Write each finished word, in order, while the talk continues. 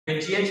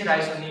with GH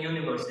Raisoni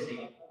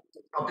University,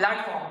 a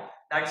platform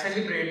that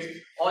celebrates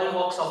all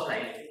walks of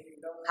life.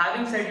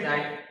 Having said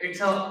that, it's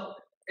a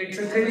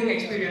thrilling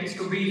experience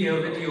to be here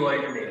with you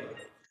all today.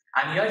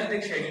 I'm Yash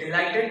Dikshit,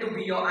 delighted to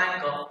be your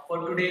anchor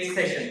for today's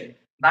session,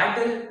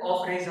 Battle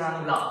of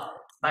Rezang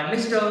by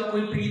Mr.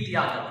 Kulpreet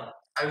Yadav.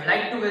 I would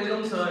like to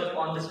welcome Sir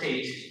on the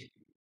stage.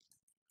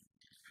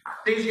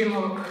 Please give him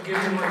a huge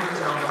round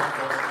of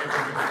applause.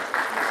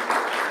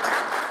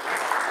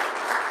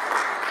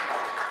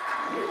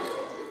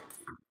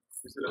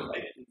 Is it a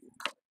mic?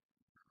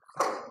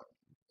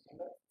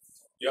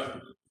 Yeah.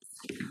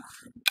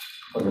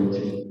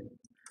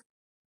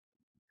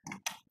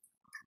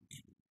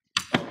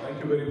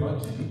 Thank you very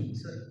much.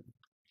 Sir,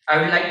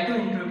 I would like to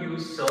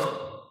introduce Sir,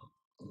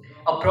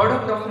 a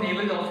product of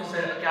Naval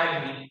Officer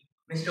Academy.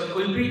 Mr.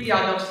 Kulpreet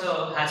Yadav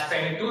Sir has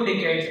spent 2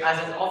 decades as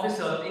an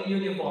officer in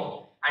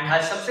uniform and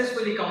has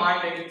successfully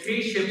commanded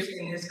 3 ships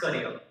in his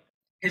career.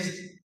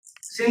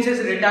 Since his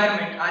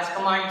retirement as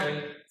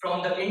commander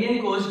from the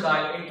Indian Coast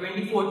Guard in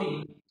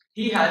 2014,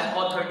 he has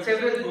authored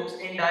several books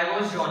in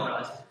diverse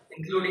genres,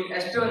 including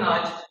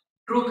espionage,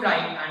 true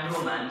crime, and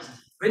romance.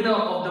 Winner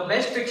of the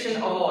Best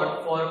Fiction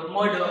Award for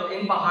Murder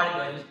in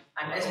Paharganj,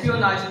 an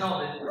espionage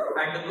novel,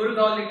 at the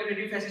Gurgaon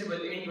Literary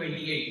Festival in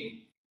 2018.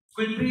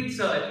 Kulpreet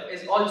Sir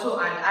is also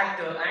an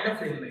actor and a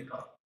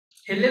filmmaker.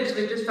 He lives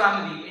with his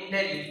family in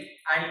Delhi,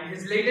 and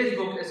his latest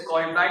book is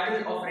called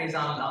Battle of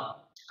Rezang.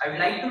 I would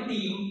like to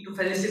team to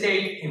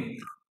felicitate him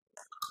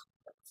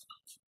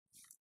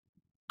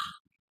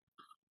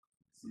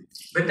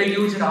with a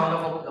huge round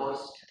of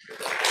applause.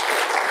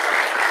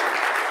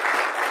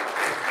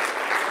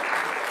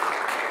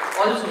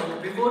 Also,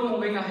 before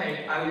moving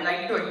ahead, I would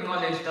like to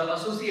acknowledge the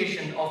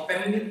Association of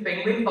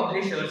Penguin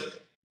Publishers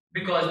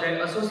because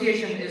their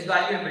association is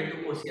valuable to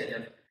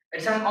OCLF.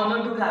 It's an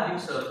honor to have you,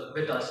 sir,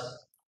 with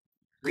us.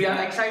 We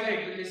are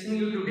excited to listen to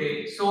you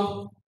today.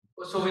 So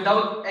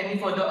without any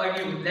further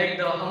ado,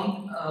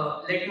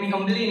 let me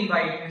humbly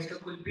invite Mr.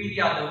 Kulpreet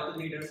Yadav to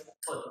lead us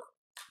further.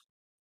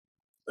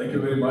 Thank you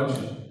very much.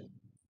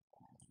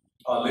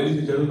 Ladies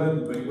and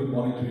gentlemen, very good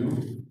morning to you.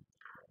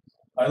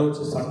 I know it's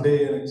a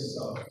Sunday and it's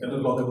 10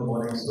 o'clock in the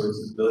morning, so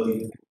it's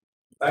early.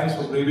 Thanks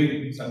for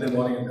braving Sunday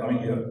morning and coming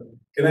here.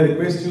 Can I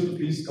request you to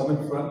please come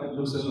in front? It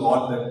looks a little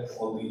odd that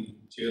all the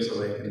chairs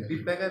are vacant.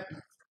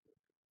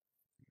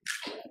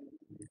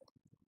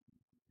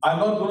 I'm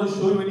not going to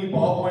show you any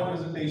PowerPoint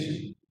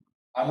presentation.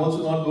 I'm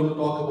also not going to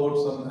talk about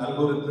some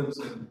algorithms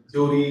and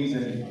theories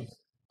and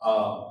a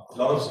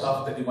lot of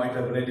stuff that you might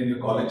have read in your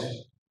college.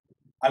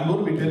 I'm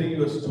going to be telling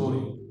you a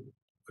story,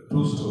 a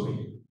true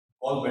story,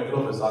 called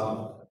Battle of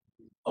Rezang.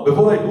 Now,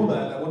 before I do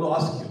that, I want to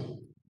ask you,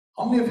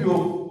 how many of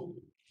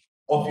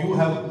you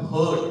have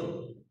heard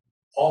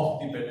of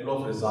the Battle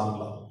of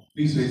Rezang?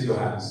 Please raise your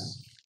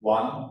hands.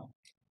 1,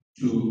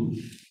 2.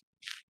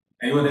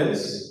 Anyone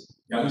else?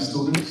 Young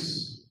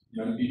students?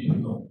 Young people?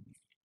 No.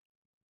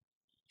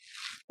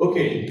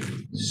 Okay,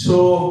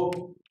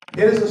 so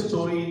here is the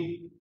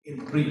story in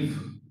brief.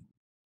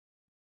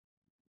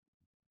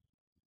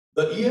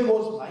 The year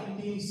was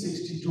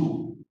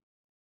 1962.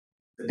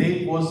 The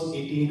date was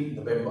 18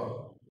 November.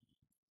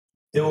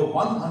 There were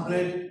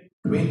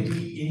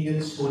 120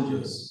 Indian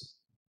soldiers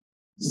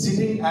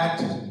sitting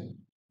at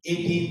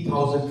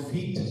 18,000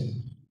 feet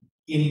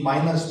in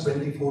minus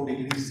 24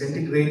 degrees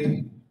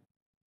centigrade,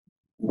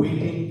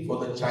 waiting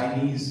for the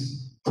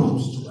Chinese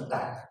troops to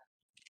attack.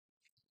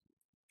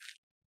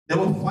 There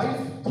were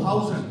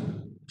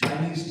 5,000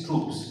 Chinese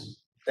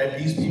troops that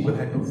these people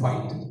had to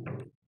fight.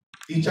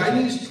 The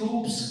Chinese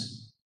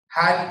troops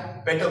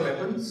had better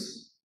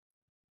weapons,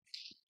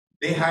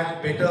 they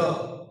had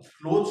better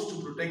clothes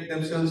to protect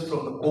themselves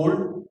from the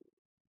cold.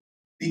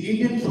 The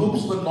Indian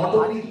troops were not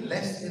only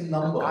less in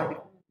number,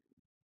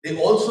 they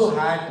also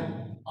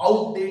had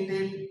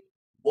outdated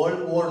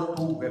World War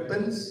II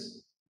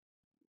weapons,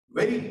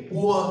 very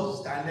poor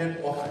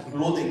standard of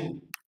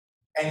clothing,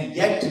 and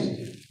yet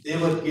they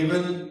were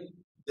given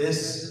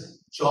this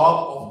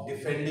job of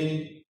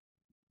defending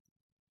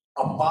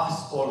a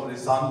pass called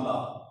Rezang,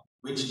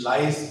 which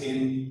lies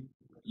in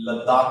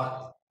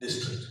Ladakh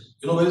district.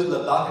 You know where is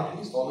Ladakh at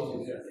least? All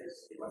of you.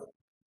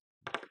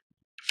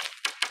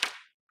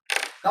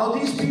 Now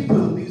these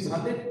people, these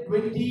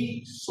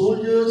 120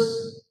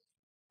 soldiers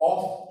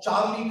of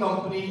Charlie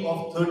Company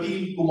of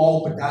 13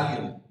 Kumaon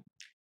Battalion,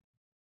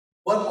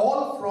 were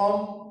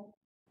all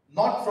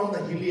not from the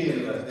hilly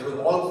areas, they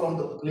were all from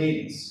the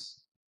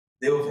plains.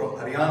 They were from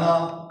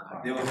Haryana,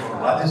 they were from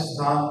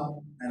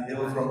Rajasthan, and they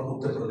were from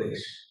Uttar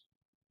Pradesh.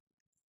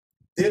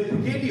 Their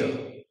Brigadier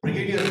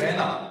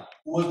Raina,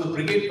 who was the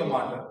brigade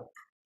commander,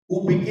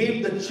 who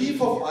became the chief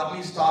of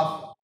army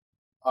staff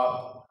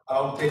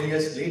around 10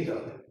 years later,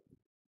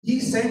 he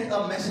sent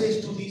a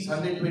message to these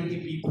 120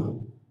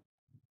 people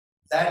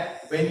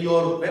that when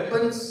your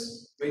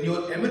weapons, when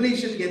your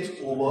ammunition gets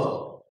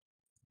over,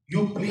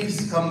 you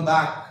please come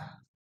back.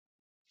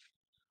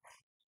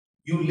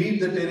 You leave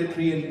the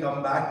territory and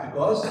come back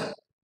because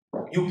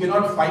you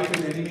cannot fight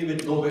an enemy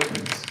with no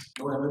weapons,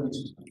 no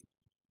ammunition.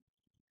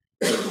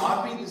 In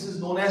army, this is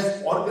known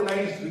as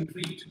organized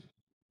retreat.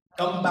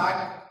 Come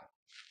back,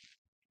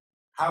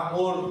 have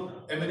more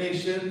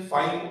ammunition,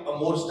 find a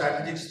more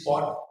strategic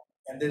spot,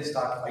 and then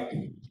start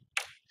fighting.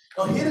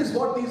 Now, here is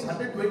what these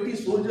 120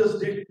 soldiers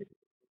did.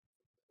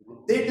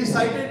 They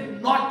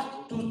decided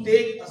not to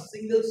take a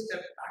single step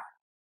back.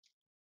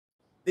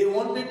 They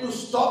wanted to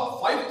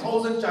stop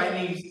 5,000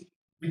 Chinese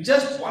with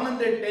just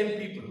 110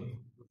 people.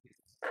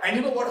 And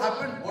you know what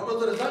happened? What was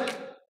the result?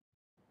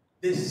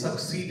 They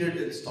succeeded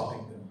in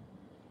stopping them.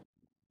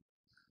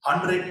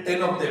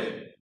 110 of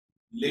them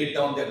laid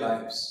down their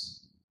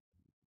lives.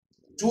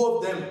 2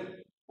 of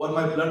them were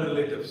my blood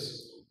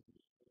relatives.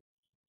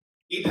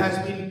 It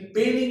has been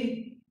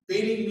paining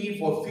me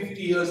for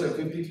 50 years. I'm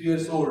 53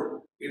 years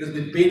old. It has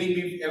been paining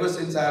me ever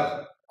since I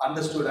have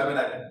understood. I mean,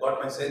 I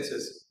got my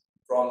senses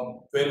from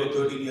 12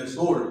 or 13 years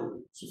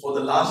old. So for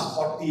the last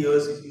 40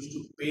 years, it used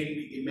to pain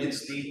me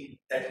immensely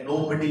that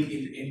nobody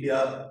in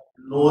India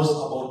knows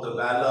about the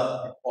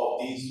valor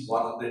of these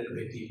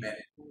 120 men.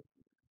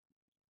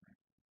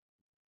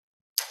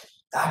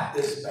 That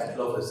is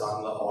Battle of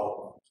Rezang all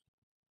about.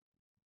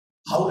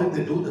 How did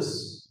they do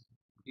this?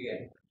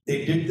 Yeah.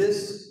 They did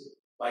this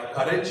by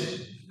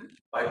courage,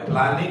 by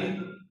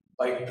planning,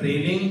 by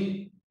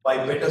training,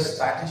 by better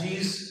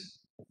strategies,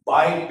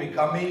 by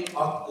becoming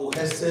a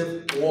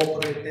cohesive,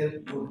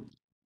 cooperative unit.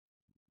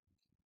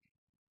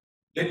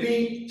 Let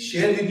me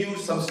share with you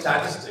some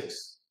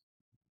statistics.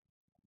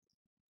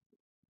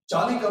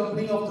 Charlie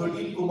Company of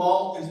 13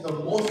 Kumaon is the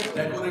most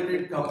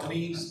decorated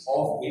companies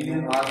of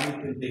Indian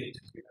Army till date.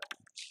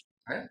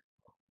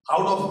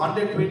 Out of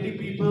 120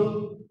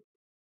 people,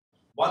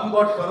 one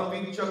got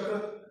Paramveer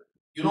Chakra.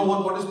 You know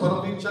what is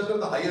Paramveer Chakra?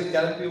 The highest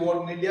gallantry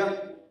award in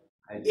India.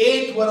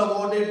 8 were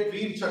awarded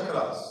Veer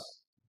Chakras.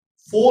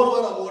 4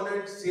 were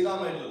awarded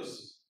Sela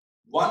medals.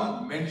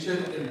 1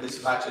 mentioned in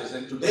dispatches.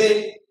 And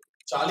today,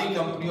 Charlie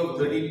Company of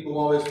 13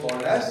 Kumaon is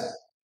called as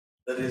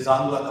the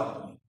Rezangla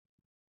Company.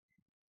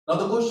 Now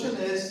the question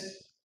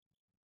is,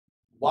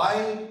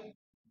 why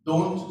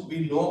don't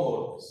we know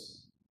about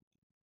this?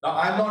 Now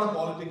I'm not a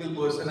political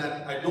person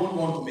and I don't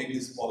want to make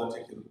this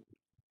political.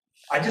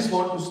 I just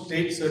want to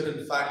state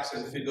certain facts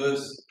and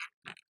figures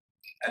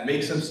and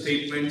make some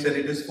statements, and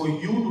it is for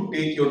you to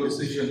take your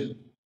decision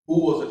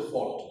who was at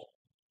fault.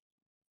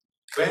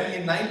 When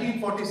in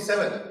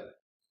 1947,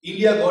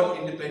 India got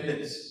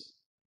independence,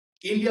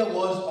 India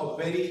was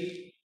a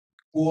very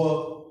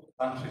poor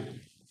country.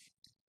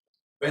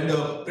 When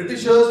the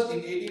Britishers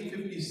in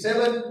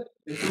 1857,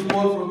 they took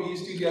over from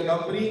East India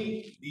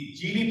Company, the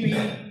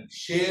GDP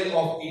share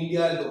of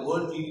India in the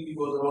world GDP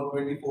was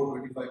around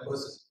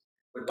 24-25%.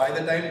 But by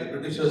the time the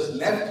Britishers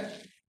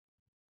left,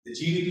 the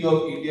GDP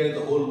of India in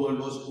the whole world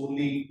was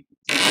only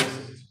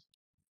 2%.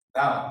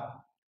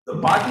 Now, the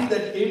party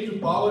that came to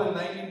power in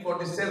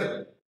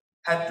 1947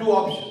 had 2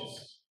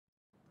 options: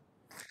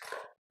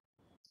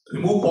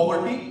 remove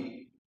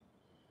poverty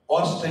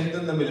or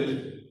strengthen the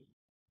military.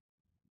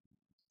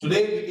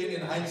 Today,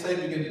 in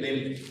hindsight, we can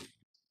blame them.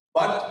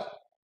 But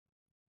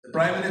the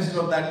Prime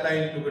Minister of that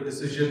time took a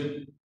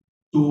decision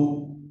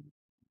to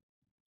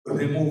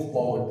remove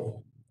poverty.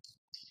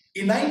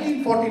 In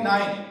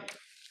 1949,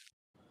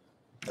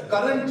 the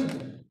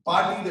current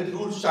party that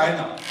rules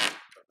China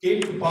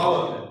came to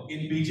power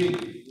in Beijing.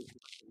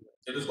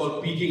 It was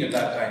called Peking at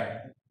that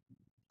time.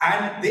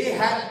 And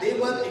they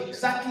were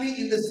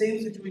exactly in the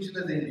same situation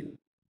as India.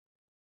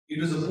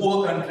 It was a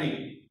poor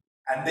country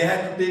and they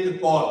had to take a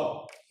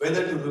call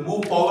whether to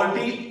remove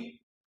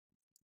poverty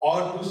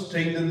or to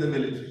strengthen the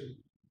military.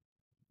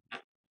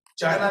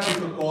 China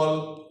took a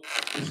call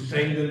to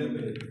strengthen the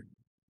military.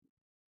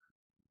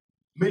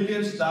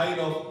 Millions died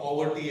of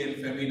poverty and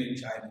famine in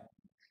China.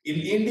 In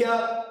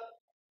India,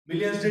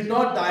 millions did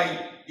not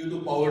die due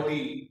to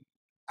poverty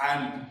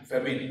and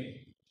famine.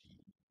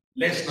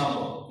 Less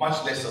number,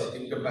 much lesser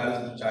in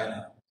comparison to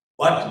China.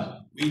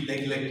 But we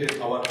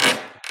neglected our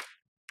health.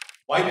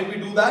 Why did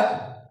we do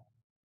that?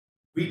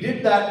 We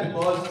did that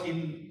because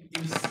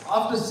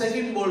after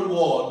Second World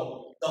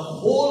War, the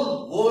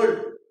whole world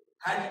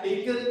had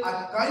taken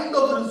a kind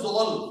of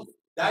resolve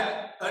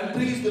that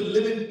countries will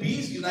live in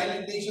peace,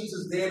 United Nations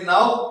is there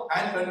now,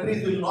 and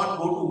countries will not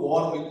go to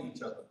war with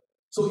each other.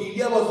 So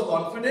India was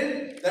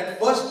confident that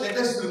first let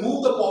us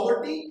remove the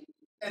poverty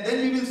and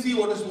then we will see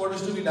what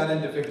is to be done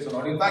and effects or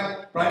not. In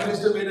fact, Prime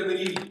Minister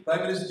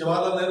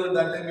Jawaharlal Nehru at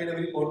that time made a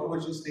very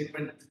controversial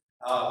statement,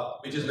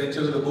 which is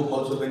mentioned in the book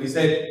also, when he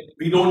said,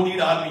 we don't need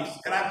army,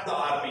 scrap the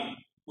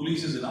army,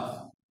 police is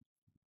enough.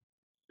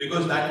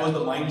 Because that was the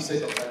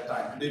mindset of that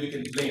time. Today we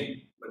can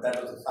blame, but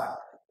that was a fact.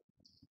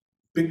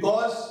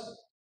 Because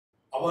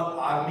our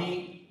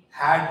army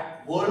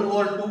had World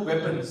War II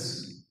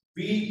weapons,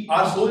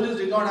 our soldiers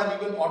did not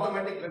have even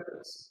automatic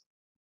weapons.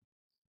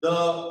 The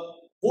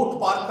coat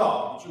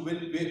parka,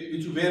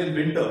 which you wear in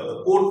winter,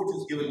 the coat which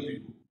is given to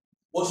you,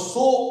 was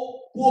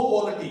so poor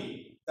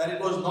quality that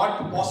it was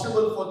not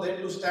possible for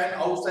them to stand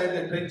outside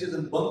their trenches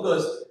and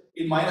bunkers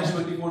in minus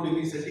 24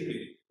 degrees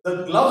centigrade.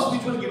 The gloves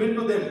which were given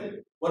to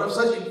them were of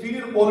such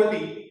inferior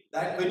quality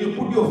that when you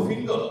put your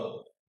finger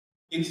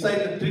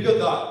inside the trigger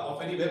guard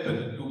of any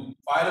weapon. To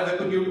fire a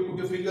weapon, you have to put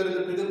your finger in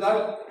the trigger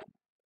guard.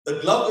 The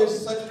glove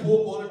is such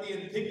poor quality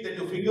and thick that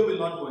your finger will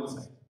not go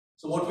inside.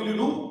 So what will you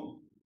do?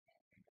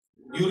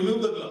 You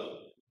remove the glove.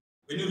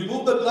 When you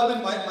remove the glove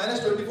in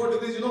minus 24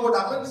 degrees, you know what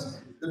happens?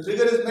 The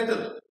trigger is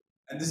metal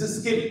and this is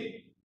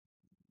skin.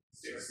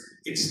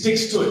 It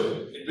sticks to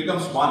it. It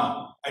becomes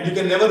one. And you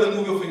can never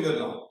remove your finger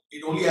now.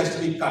 It only has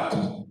to be cut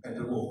and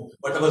removed.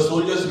 But our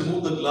soldiers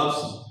removed the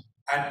gloves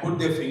and put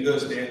their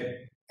fingers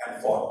there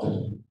and fought.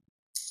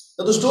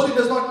 Now the story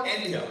does not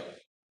end here.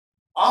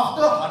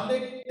 After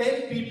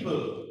 110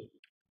 people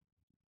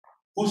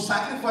who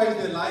sacrificed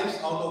their lives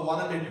out of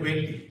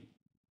 120,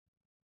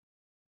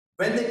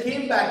 when they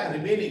came back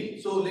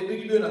remaining, so let me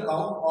give you an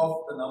account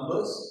of the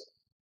numbers.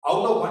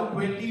 Out of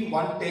 120,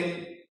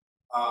 110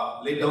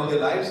 laid down their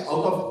lives.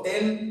 Out of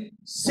 10,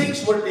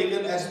 6 were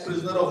taken as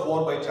prisoner of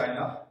war by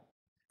China,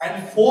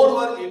 and 4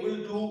 were able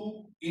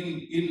to,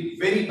 in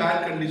very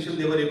bad condition,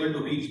 they were able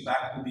to reach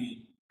back to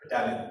the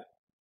battalion.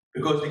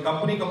 Because the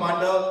company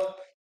commander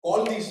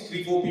called these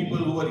 3-4 people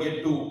who were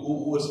yet to,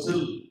 who were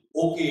still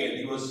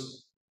okay, and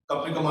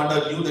company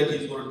commander knew that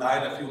he's going to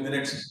die in a few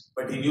minutes,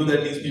 but he knew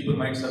that these people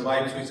might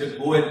survive, so he said,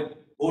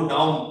 go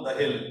down the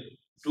hill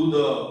to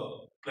the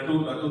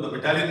platoon, to the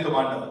battalion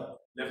commander,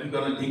 Lieutenant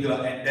Colonel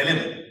Dhingra, and tell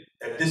him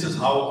that this is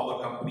how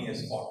our company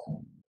has fought.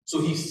 So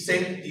he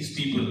sent these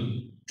people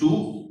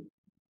to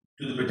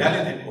the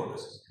battalion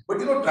headquarters. But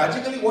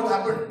tragically what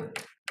happened?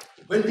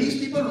 When these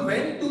people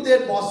went to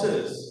their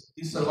bosses,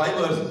 these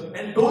survivors,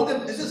 and told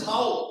them this is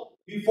how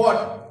we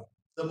fought,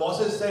 the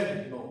bosses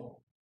said, no,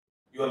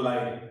 you are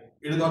lying.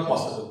 It is not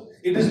possible.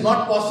 It is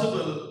not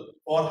possible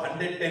for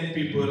 110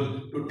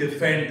 people to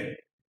defend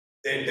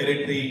their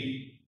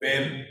territory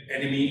where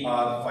enemy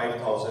are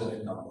 5,000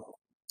 in number.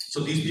 So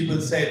these people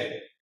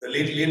said,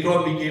 later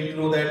on we came to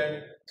know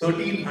that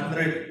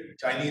 1,300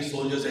 Chinese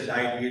soldiers had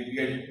died. We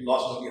had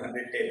lost only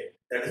 110.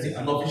 That is the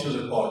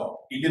unofficial record,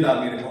 Indian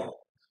Army record.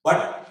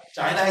 But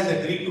China has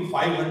agreed to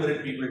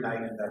 500 people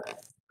dying in that battle.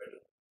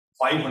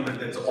 500,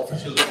 that's the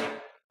official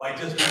record, by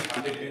just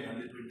 110,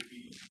 120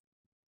 people.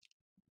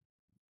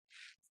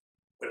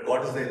 But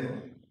God is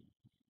there.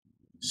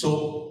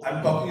 So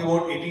I'm talking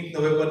about 18th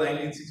November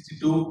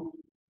 1962.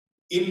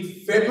 In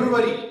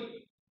February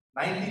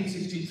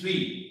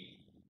 1963,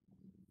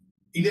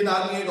 Indian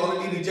Army had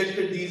already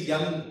rejected these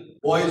young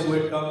boys who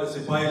had come, the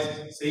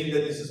Sipais, saying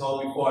that this is how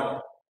we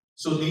fought.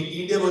 So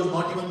India was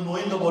not even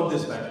knowing about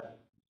this battle,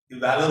 the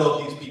valor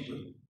of these people,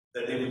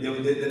 that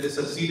they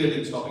succeeded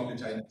in stopping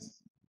the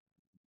Chinese.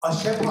 A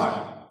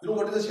shepherd, you know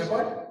what is a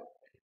shepherd?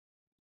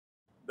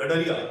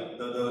 Gadaria,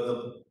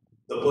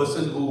 the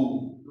person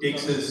who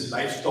takes his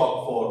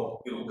livestock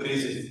for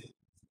grazing.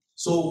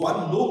 So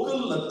one local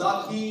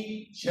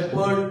Ladakhi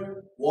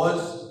shepherd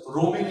was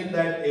roaming in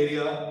that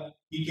area.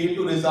 He came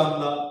to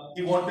Rezang.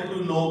 He wanted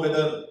to know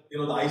whether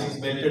the ice is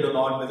melted or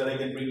not, whether I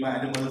can bring my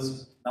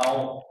animals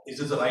now. Is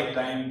this the right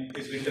time?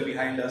 Is winter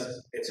behind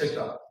us,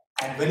 etc.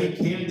 And when he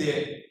came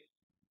there,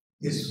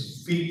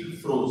 his feet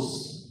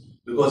froze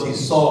because he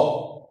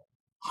saw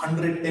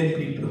 110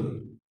 people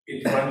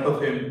in front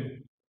of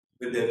him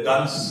with their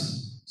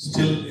guns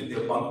still in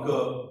their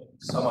bunker.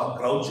 Some are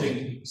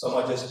crouching, some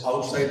are just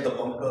outside the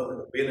bunker with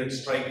a bayonet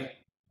strike.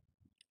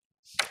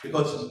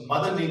 Because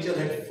Mother Nature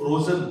had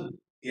frozen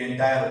the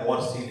entire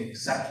war scene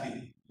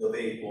exactly the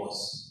way it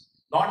was.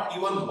 Not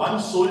even one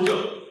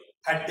soldier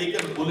had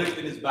taken a bullet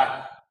in his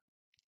back.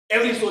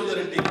 Every soldier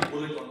had taken a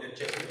bullet on their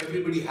chest.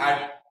 Everybody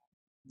had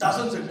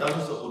dozens and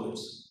dozens of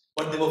bullets.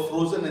 But they were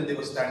frozen and they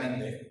were standing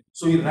there.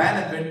 So he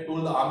ran and went,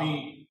 told the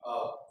army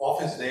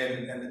office there,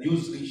 and the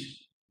news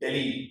reached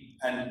Delhi.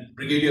 And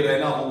Brigadier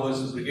Raina, who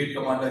was the brigade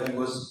commander,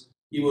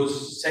 he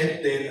was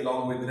sent there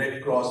along with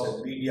Red Cross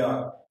and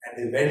media, and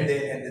they went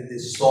there and then they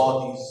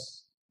saw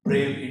these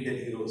brave Indian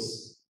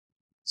heroes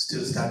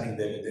still standing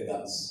there with their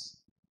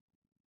guns.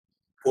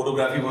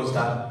 Photography was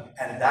done,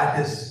 and that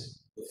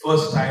is the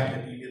first time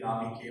the Indian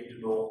Army came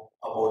to know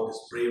about this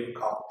brave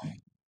account.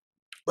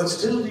 But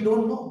still we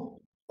don't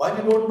know. Why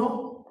we don't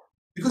know?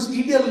 Because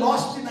India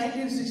lost the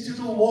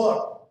 1962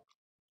 war.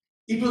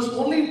 It was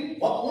only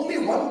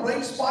one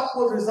bright spark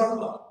was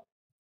Rezang.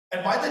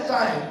 And by the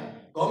time,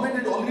 government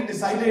had already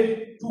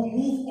decided to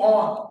move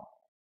on,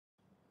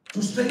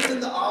 to strengthen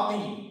the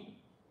army,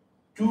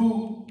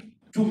 to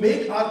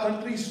make our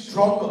country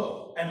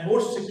stronger and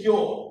more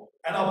secure,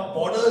 and our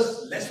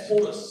borders less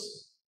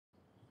porous,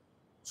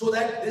 so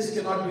that this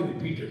cannot be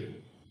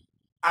repeated.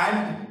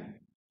 And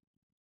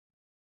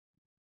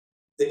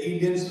the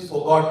Indians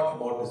forgot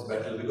about this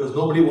battle because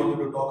nobody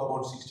wanted to talk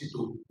about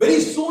 62.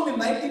 Very soon in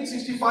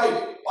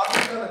 1965,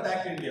 Pakistan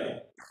attacked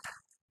India.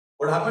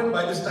 What happened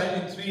by this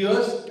time in 3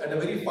 years? At a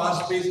very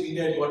fast pace,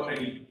 India had got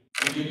ready.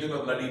 We gave them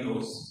a bloody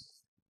nose.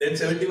 Then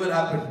 71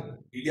 happened.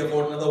 India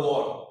fought another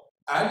war.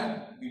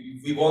 And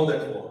we won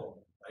that war.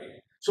 Right?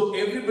 So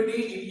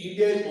everybody in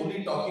India is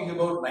only talking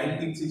about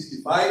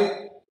 1965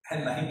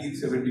 and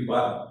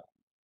 1971.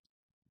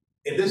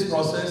 In this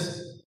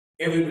process,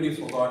 everybody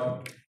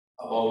forgot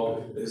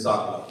about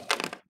Rezang.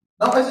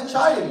 Now, as a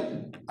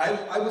child,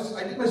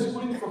 I did my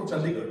schooling from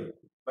Chandigarh.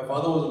 My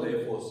father was in the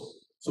Air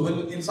Force. So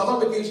when in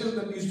summer vacations,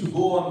 when we used to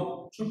go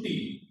on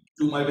chutti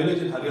to my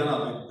village in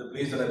Haryana, the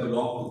place that I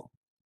belong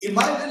to, in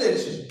my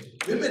village,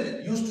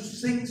 women used to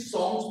sing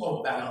songs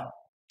of valor,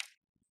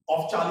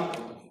 of Charlie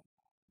Company,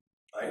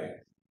 right?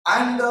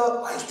 And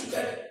I used to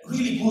get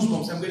really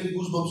goosebumps. I'm getting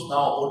goosebumps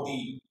now about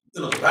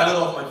the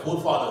valor of my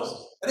forefathers.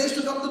 And I used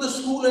to come to the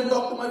school and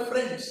talk to my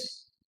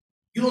friends.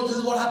 This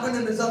is what happened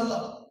in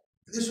Rizallah.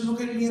 They used to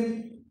look at me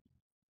and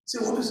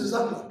say, what is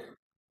Rizallah?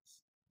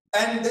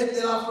 And then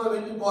thereafter I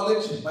went to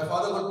college. My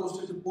father got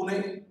posted to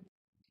Pune.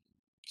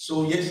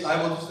 So yes,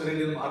 I was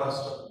studied in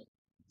Maharashtra.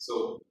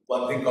 So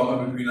one thing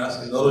common between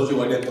us in Naroji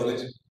Wadia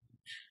College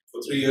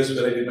for 3 years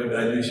where I did my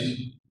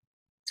graduation.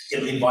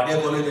 In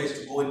Wadia College, I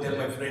used to go and tell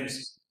my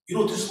friends,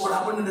 this is what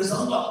happened in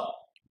Rizallah.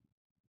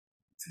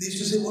 And they used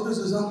to say, what is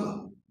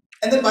Rizallah?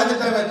 And then by the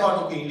time I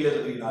thought, okay, India is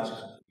a very large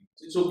country.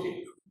 It's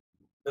okay.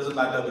 Doesn't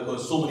matter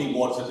because so many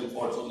wars have been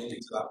fought, so many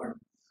things have happened.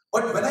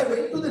 But when I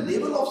went to the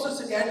Naval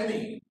Officers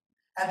Academy,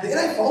 and there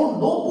I found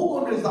no book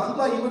on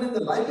Rezangla even in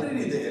the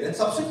library there. And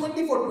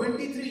subsequently for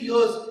 23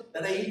 years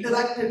that I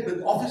interacted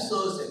with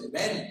officers and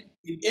men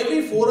in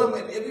every forum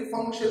and every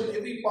function,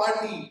 every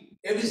party,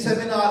 every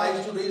seminar, I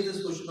used to raise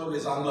this question of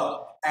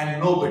Rezangla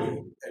and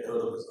nobody had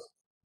heard of Rezangla.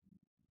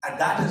 And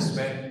that is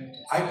when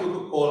I took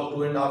a call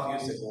 2.5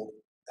 years ago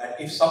that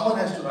if someone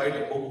has to write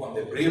a book on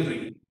their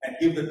bravery and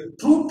give the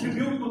true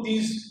tribute to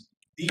these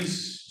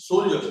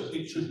soldiers,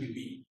 it should be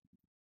me.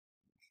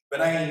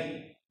 When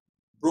I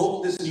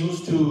broke this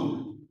news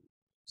to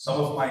some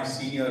of my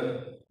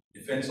senior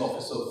defense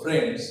officer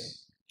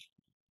friends,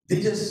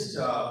 they just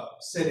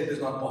said it is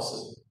not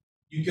possible.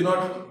 You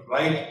cannot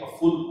write a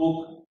full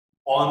book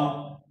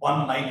on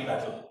one night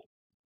battle,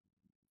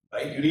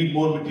 right? You need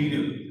more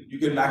material. You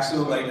can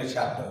maximum write a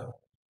chapter.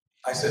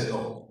 I said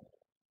no.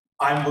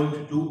 I'm going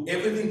to do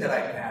everything that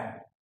I can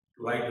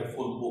to write a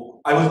full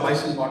book. I was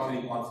myself not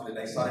very confident.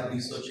 I started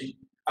researching.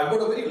 I've got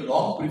a very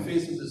long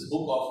preface in this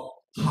book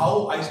of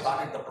how I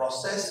started the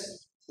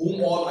process,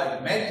 whom all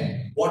I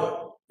met, where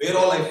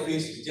all I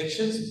faced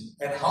rejections,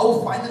 and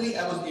how finally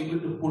I was able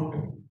to put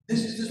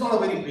this. This is not a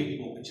very big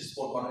book, which is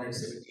for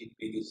 178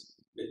 pages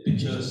with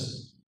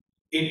pictures,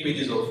 8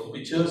 pages of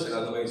pictures, and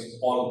otherwise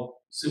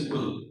all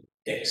simple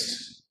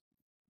text.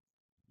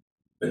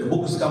 When the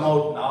book has come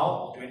out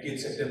now, 20th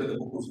September, the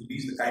book was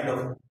released, the kind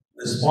of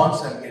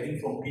response I'm getting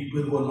from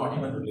people who are not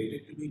even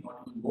related to me,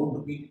 not even known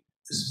to me,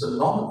 is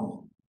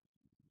phenomenal.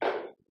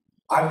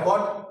 I've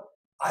got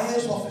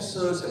IAS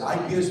officers and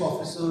IPS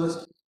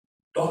officers,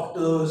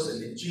 doctors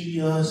and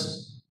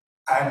engineers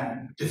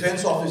and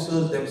defense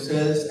officers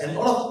themselves, and a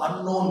lot of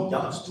unknown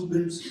young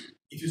students.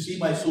 If you see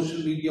my social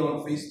media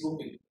on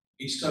Facebook, and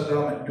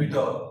Instagram and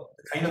Twitter,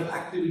 the kind of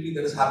activity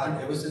that has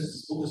happened ever since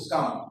this book has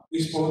come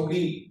is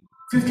probably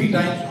 50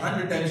 times,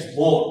 100 times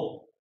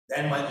more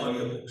than my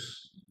earlier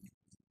books.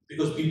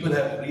 Because people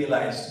have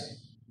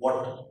realized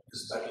what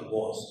this battle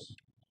was.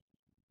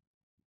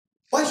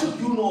 Why should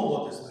you know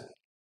about this battle?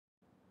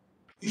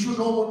 You should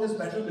know about this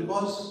battle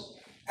because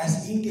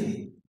as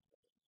Indian,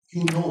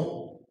 you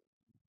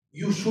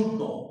should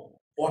know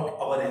what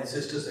our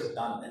ancestors have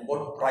done and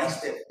what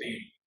price they've paid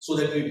so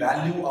that we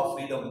value our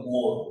freedom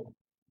more,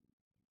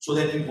 so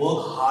that we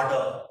work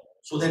harder,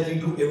 so that we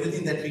do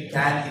everything that we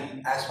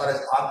can as far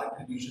as our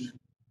contribution in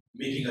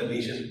making a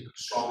nation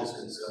strong is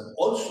concerned.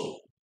 Also,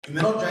 you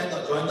may not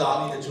join the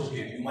army, that's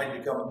okay. You might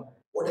become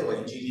whatever,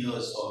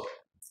 engineers or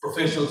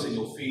professionals in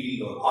your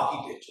field or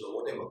architecture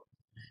or whatever.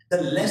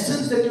 The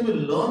lessons that you will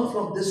learn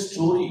from this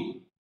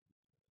story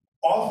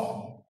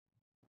of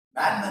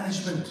man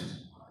management,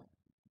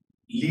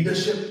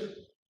 leadership,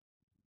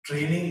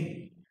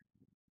 training,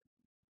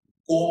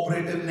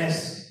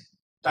 cooperativeness,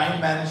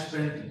 time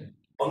management,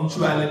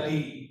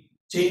 punctuality,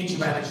 change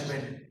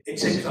management,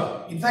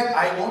 etc. In fact,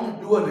 I want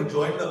to do a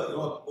rejoinder.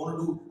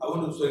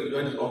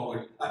 Rejoinder is the wrong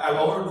word. I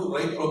want to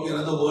write probably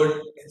another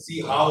word and see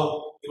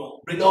how,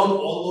 bring out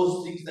all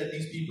those things that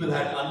these people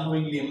had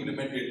unknowingly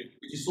implemented,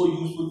 which is so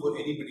useful for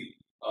anybody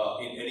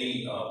in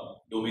any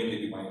domain that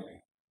you might be.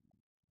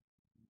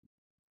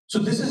 So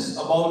this is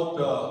about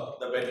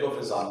the Battle of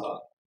Rezang.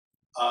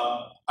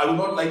 I would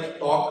not like to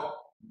talk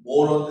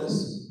more on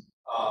this.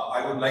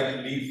 I would like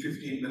to leave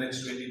 15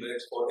 minutes, 20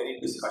 minutes for any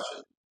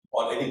discussion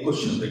or any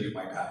questions that you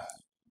might have.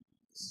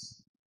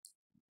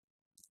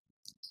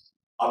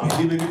 आप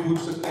हिंदी में भी पूछ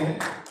सकते हैं,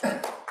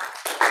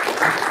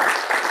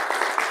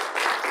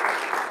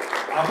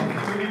 आप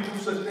हिंदी में भी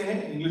पूछ सकते हैं,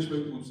 इंग्लिश में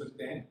भी पूछ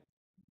सकते हैं,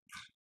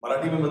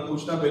 मराठी में मत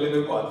पूछना, पहले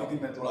मेरे को आती थी,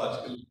 मैं थोड़ा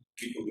आजकल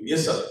ठीक हो गई.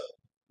 Yes sir.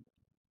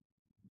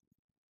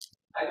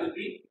 I will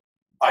read.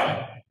 Hi.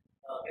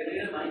 Can you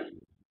hear mine?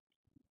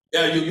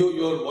 Yeah,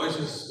 your voice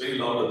is very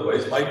loud.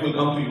 Otherwise, mic will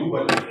come to you.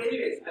 But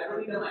anyways, I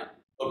don't need a mic.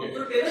 Okay.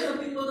 So tell us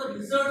something about the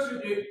research you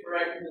did for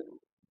writing the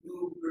book. You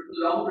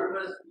long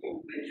preface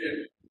you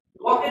mentioned.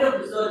 What kind of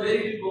research? Where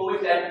did you go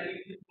with that?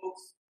 Read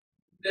books.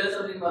 Tell us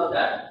something about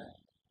that.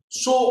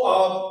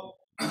 So,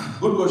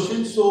 good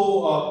question.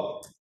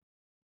 So,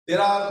 there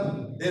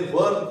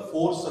were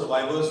 4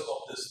 survivors of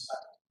this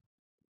battle.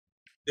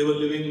 They were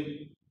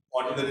living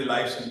ordinary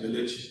lives in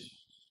village.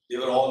 They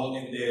were all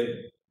in their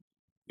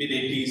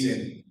mid-80s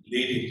and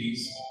late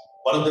 80s.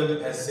 One of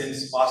them has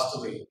since passed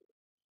away,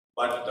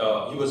 but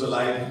he was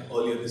alive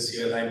earlier this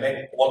year. I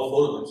met all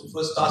four of them. So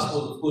first task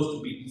was, of course,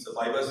 to meet the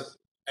survivors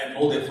and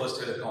know their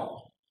first-hand account.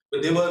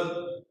 But they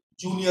were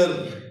junior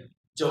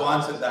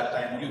Jawans at that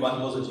time. Only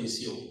one was a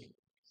JCO.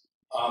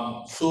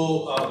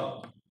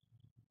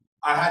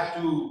 I had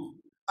to,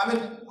 I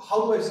mean,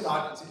 how do I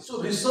start?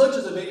 So research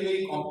is a very,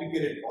 very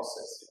complicated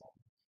process.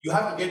 You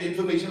have to get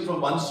information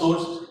from one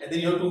source and then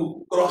you have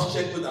to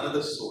cross-check with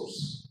another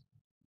source.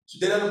 So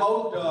there are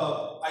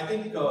about, I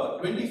think,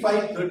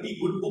 25, 30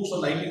 good books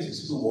on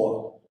 1962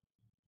 war.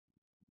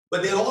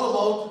 But they're all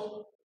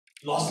about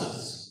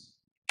losses.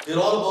 They're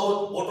all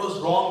about what was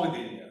wrong with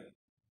India.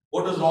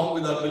 What was wrong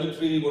with our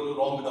military, what was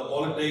wrong with our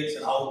politics,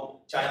 and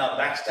how China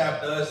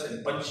backstabbed us,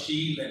 and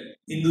Panchsheel, and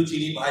Hindu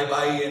Chini Bhai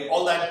Bhai, and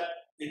all that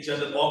in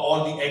general,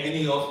 all the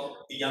agony of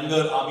the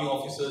younger army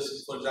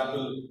officers. For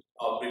example,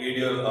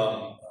 Brigadier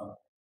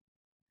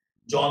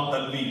John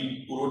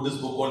Talvi, who wrote this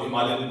book called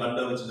Himalayan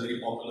Thunder, which is a very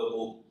popular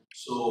book.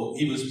 So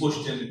he was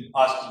pushed and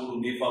asked to go to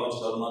Nepal, which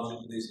is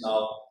Arunachal Pradesh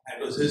now,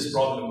 and it was his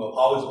problem of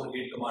how his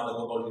brigade commander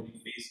got already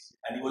faced.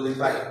 And he was in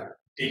fact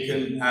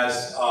taken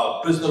as a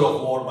prisoner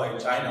of war by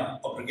China,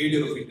 a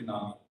brigadier of Indian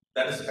Army.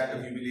 That is the kind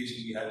of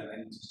humiliation we had in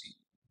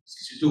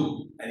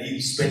 1962. And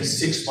he spent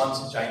 6 months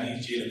in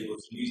Chinese jail and he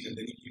was released and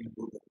then he came and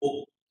wrote the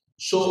book.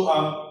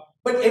 So,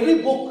 but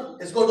every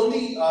book has got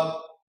only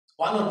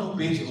 1 or 2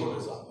 pages about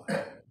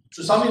Rezang.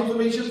 So some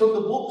information from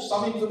the book,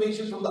 some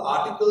information from the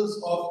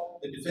articles of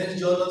the defense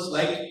journals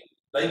like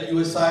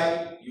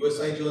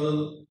USI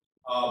Journal,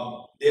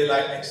 their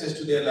access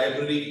to their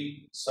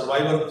library,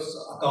 survivors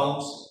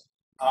accounts,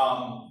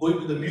 going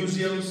to the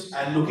museums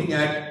and looking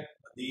at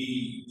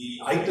the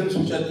items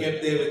which are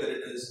kept there, whether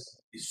it is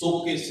the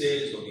soap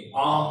cases or the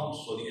arms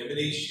or the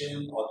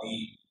ammunition or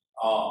the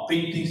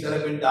paintings that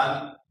have been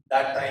done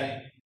that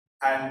time.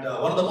 And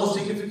one of the most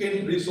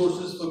significant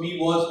resources for me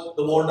was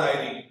the war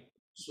diary.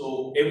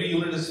 So every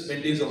unit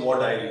maintains a war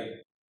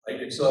diary,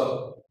 right? It's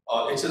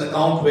an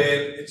account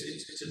where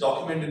it's a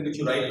document in which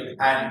you write with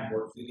hand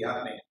what's really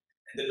happening.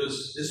 And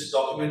this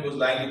document was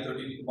lying in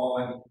 13th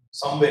Kumau, and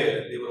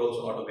somewhere they were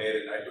also not aware,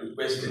 and I had to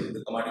request them.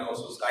 The commanding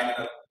officer was kind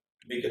enough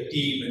to make a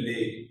team, and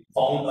they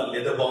found a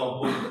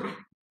leather-bound book,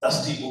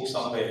 dusty book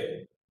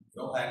somewhere,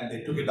 and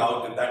they took it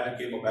out, and that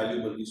became a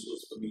valuable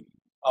resource for me.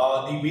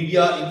 The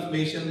media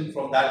information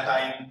from that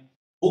time,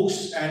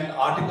 books and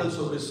articles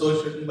of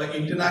research written by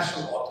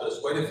international authors,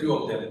 quite a few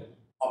of them,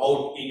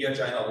 about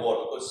India-China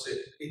war, because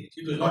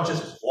it was not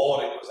just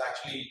war, it was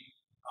actually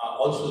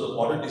also the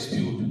border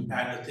dispute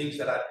and the things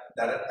that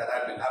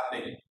had been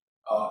happening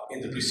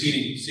in the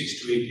preceding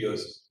 6 to 8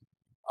 years.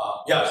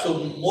 So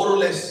more or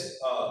less,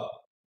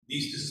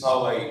 this is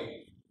how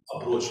I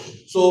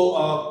approached. So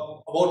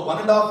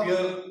about 1.5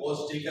 years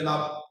was taken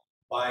up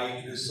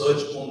by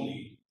research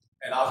only,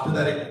 and after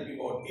that it took me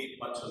about 8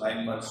 months or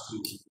 9 months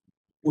to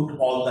put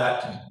all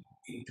that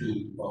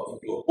into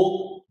a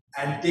book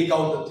and take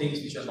out the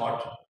things which are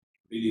not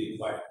really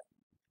required.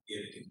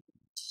 Everything.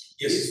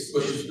 Yes,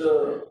 is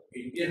the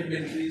Indian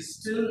military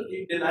still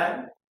in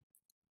denial,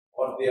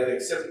 or they are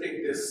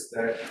accepting that is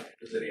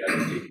the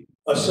reality?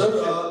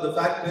 Sir, the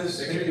fact is,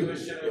 second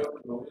question I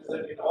want to know is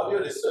that in all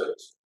your research,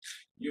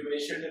 you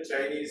mentioned the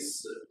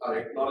Chinese are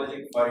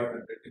acknowledging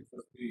 500. It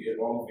must be a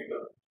wrong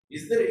figure.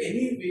 Is there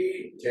any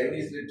way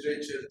Chinese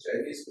literature,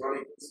 Chinese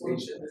chronicles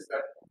mention this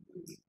fact?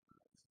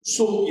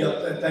 So,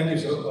 thank you,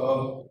 sir.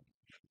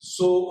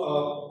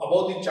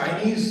 About the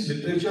Chinese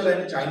literature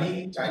and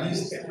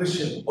Chinese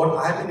aggression, what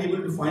I have been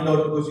able to find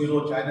out, because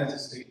China as a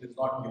state does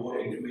not give out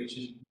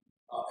information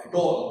at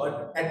all,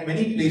 but at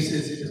many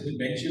places it has been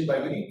mentioned by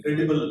very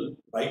credible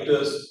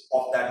writers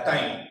of that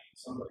time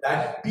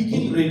that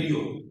Peking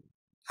radio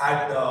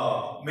had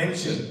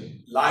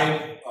mentioned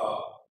live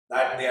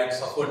that they had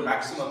suffered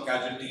maximum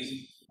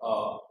casualties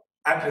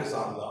at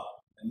Rezang,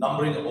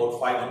 numbering about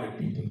 500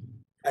 people.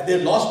 And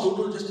they lost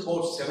total just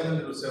about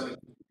 700 or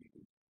 750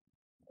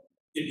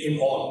 people in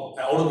all,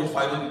 out of which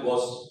 500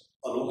 was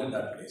alone in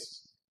that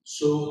place.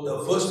 So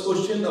the first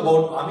question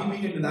about army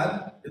being in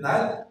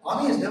denial,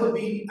 army has never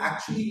been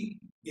actually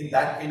in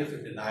that kind of a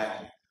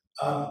denial.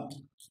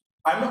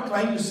 I'm not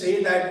trying to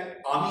say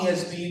that army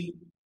has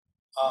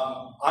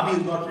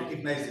not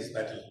recognized this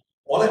battle.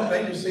 All I'm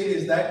trying to say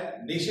is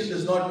that nation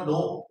does not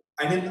know,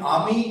 and in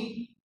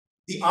army,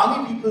 the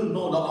army people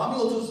know. Now,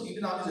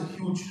 Indian army is a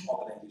huge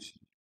organization.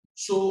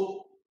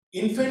 So,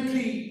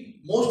 infantry,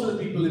 most of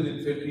the people in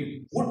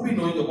infantry would be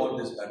knowing about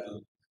this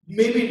battle.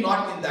 Maybe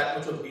not in that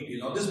much of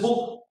detail. Now, this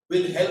book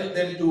will help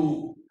them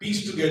to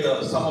piece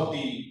together some of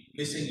the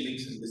missing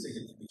links and missing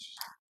information.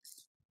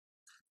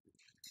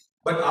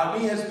 But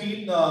army has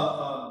been,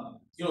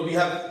 we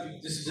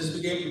have this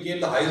became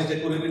the highest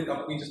decorated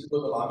company just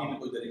because of army,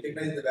 because they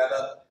recognized the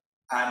valor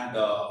and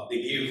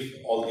they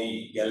gave all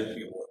the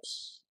gallantry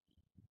awards.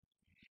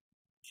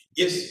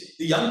 Yes,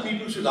 the young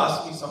people should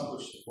ask me some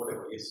question,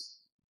 whatever. Yes.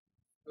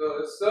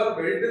 Sir,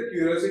 where did the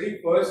curiosity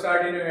first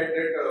start in your head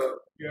that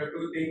you have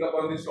to think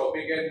upon this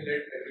topic and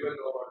let everyone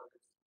know about it?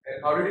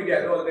 And how did you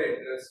gather all the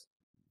interest?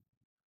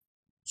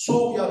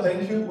 So yeah,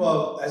 thank you.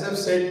 As I've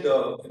said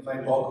in my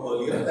talk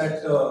earlier,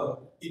 that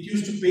it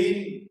used to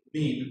pain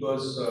me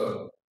because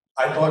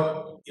I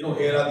thought,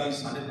 here are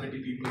these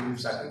 120 people who've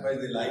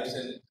sacrificed their lives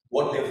and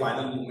what their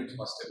final moments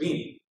must have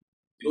been.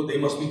 They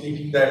must be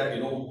thinking that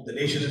the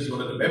nation is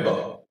going to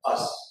remember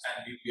us,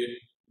 and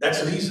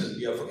that's the reason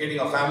we are forgetting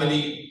our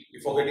family.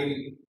 We're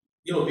forgetting,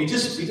 we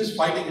just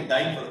fighting and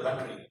dying for the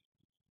country.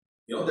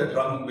 That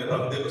rang de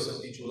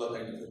basati chola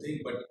kind of a thing.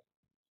 But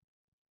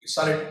it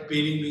started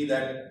paining me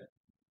that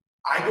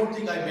I don't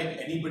think I met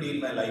anybody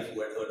in my life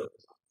who had heard of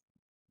it,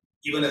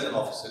 even as an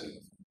officer.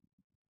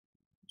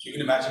 So you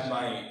can imagine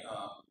my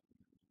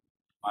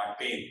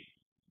pain.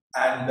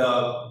 And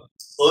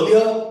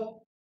earlier,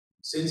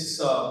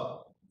 since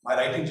my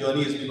writing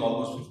journey has been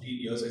almost 15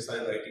 years, I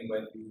started writing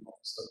while being an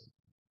officer.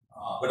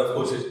 But of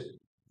course, it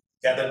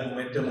gathered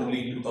momentum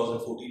only in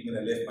 2014 when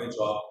I left my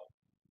job.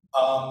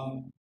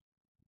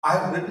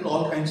 I've written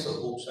all kinds of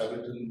books. I've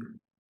written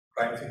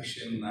crime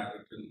fiction, I've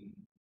written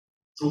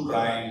true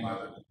crime,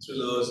 I've written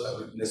thrillers, I've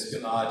written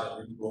espionage, I've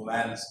written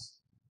romance.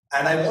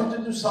 And I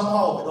wanted to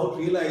somehow, without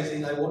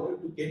realizing, I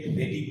wanted to get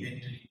ready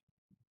mentally,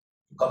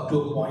 to come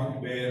to a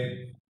point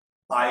where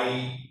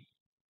I'm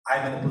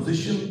in a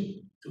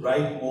position to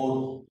write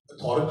more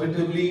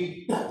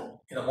authoritatively,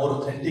 in a more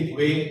authentic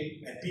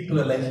way, and people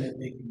are likely to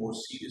take me more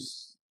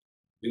serious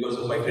because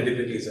of my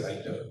credibility as a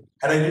writer.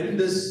 Had I written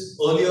this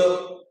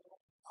earlier,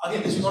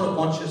 again, this is not a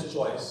conscious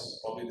choice.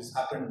 Probably this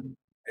happened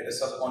at a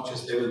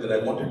subconscious level that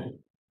I wanted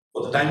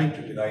for the timing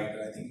to be right,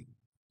 and I think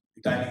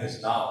the timing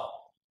is now.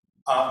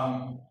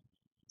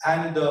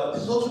 And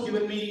this has also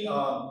given me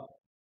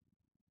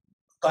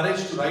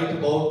courage to write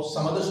about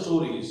some other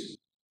stories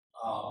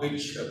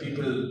which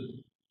people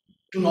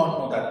do not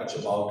know that much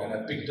about, and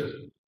I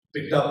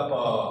picked up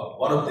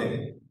one of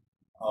them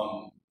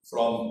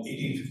from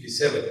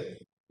 1857.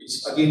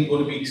 It's again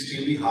going to be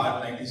extremely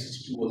hard.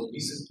 1962 was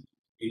recent.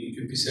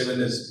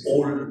 1857 is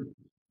old,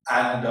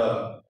 and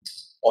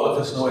all of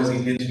us know as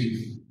Indians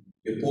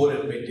we're poor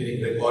at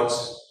maintaining records.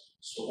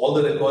 So all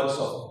the records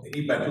of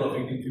any battle of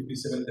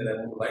 1857 that I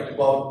want to write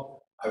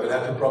about, I will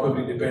have to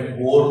probably depend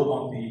more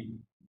on the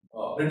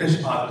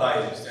British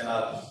archives than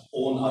our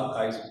own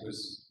archives,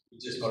 because we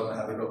just got in the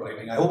habit of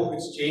writing. I hope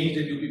it's changed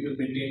and you people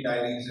maintain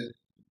diaries and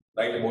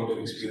write about your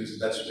experiences.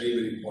 That's very,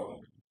 very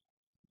important.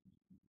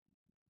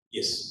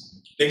 Yes.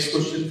 Next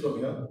question from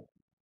here.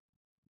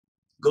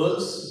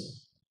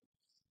 Girls.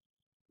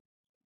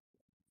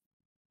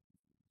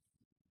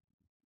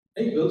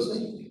 Hey, girls.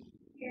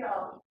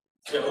 Yeah.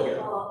 Yeah, okay.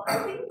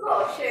 I think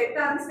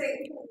Shaitan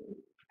Singh,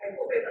 I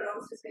hope I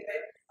pronounced his name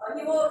right,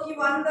 he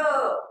won the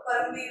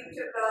Paramveer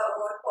Chakra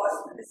Award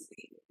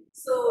posthumously.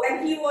 So,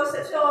 and he was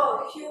such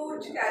a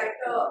huge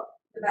character,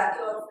 the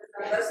Battle of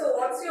Rezang. So,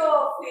 what's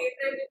your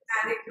favorite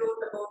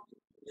anecdote about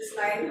this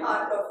Lion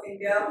Heart of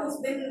India, who's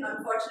been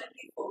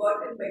unfortunately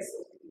forgotten by so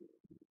many?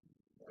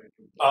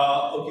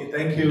 Okay,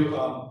 thank you.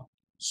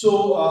 So,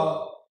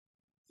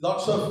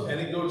 lots of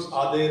anecdotes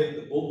are there in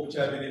the book which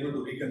I've been able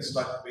to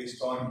reconstruct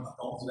based on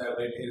accounts that I've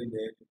read here and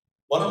there.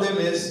 One of them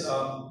is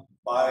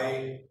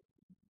by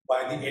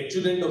the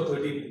adjutant of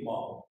 13th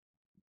Kumar.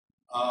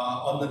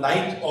 On the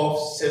night of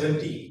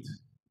 17th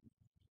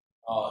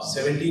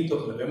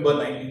of November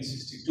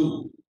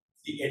 1962,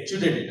 the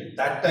adjutant,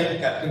 that time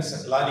Captain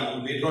Saklani,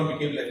 who later on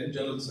became Lieutenant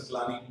General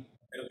Saklani,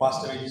 and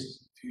passed away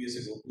just a few years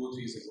ago, 2 or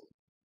 3 years ago.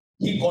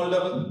 He called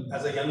up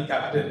as a young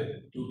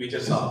captain to Major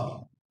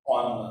Saab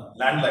on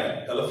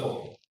landline,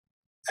 telephone,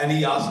 and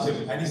he asked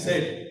him, and he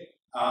said,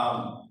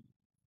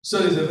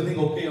 "Sir, is everything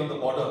okay on the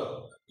border?"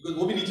 Because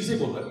wo bhi niche se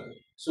bol raha hai.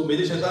 So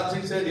Major Shaitan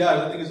Singh said, "Yeah,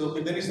 everything is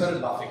okay." Then he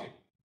started laughing,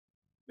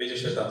 Major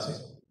Shaitan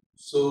Singh.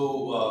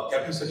 So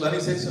Captain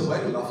Saklani said, "Sir, why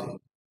are you laughing?"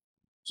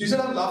 So he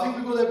said, "I'm laughing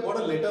because I've got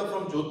a letter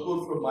from Jodhpur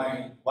from my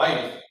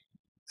wife,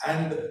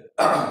 and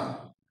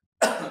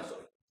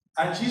sorry,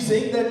 and she's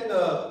saying that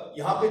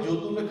यहाँ पे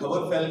जोधपुर में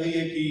खबर फैल गई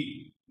है कि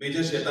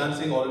Major Shaitan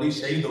Singh already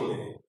शहीद हो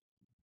गए."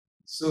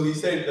 So he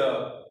said,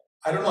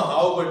 "I don't know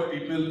how, but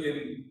people in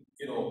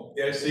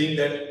they are saying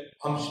that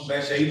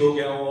मैं शहीद हो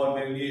गया हूँ और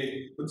मेरे लिए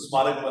कुछ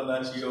स्मारक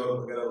बनना चाहिए और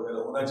वगैरह वगैरह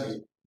होना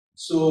चाहिए."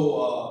 So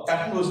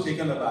Captain was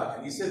taken aback,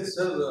 and he said,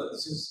 "Sir,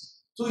 this is."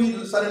 So he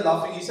started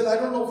laughing. He said, "I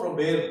don't know from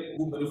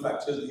who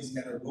manufactures these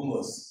kind of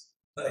rumors,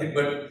 right?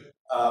 But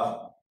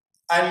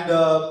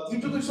he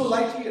took it so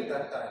lightly at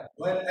that time.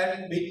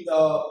 And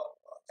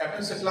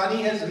Captain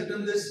Saklani has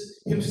written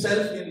this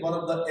himself in one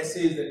of the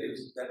essays that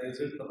is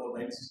written about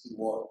 1960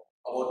 war,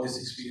 about this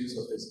experience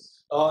of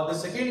this. The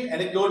second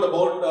anecdote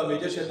about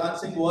Major Shaitan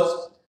Singh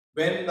was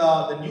when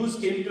the news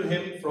came to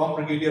him from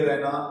Brigadier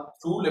Raina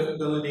through Lieutenant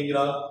Colonel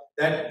Negra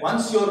that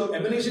once your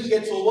ammunition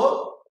gets over,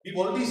 we've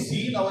already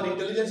seen, our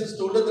intelligence has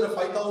told us there are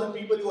 5,000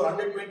 people, you are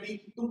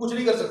 120, तुम कुछ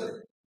नहीं कर सकते.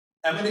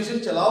 Ammunition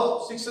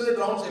चलाओ, 600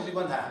 rounds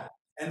everyone had.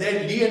 And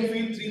then Lee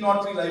Enfield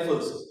 303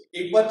 rifles.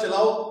 एक बार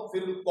चलाओ,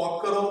 फिर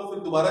cock करो,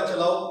 फिर दोबारा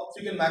चलाओ, so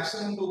you can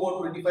maximum do about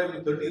 25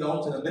 to 30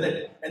 rounds in a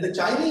minute. And the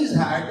Chinese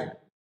had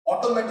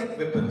automatic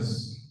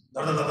weapons.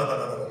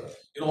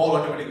 all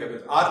automatic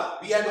weapons.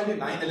 We had only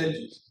 9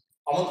 LNGs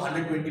among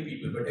 120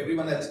 people, but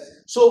everyone else.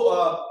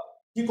 So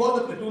he called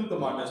the platoon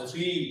commanders,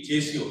 3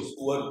 JCOs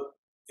who were,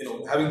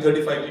 having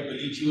 35 people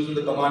each. He was in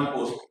the command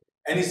post,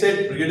 and he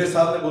said, "Brigadier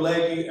Saab ne bola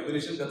hai ki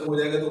ammunition khatam ho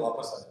jayega to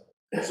wapas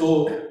aaye." So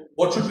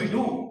what should we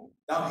do?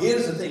 Now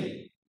here's the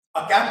thing: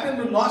 a captain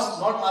will not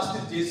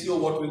ask his JCO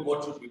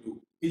what should we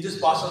do. He'll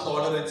just pass on the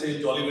order and say,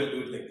 "Jolly will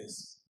do it like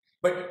this."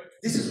 But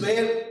this is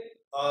where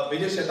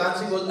Major Shaitan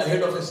Singh was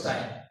ahead of his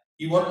time.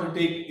 He wanted to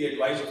take the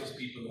advice of his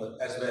people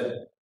as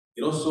well.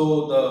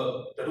 So the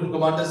platoon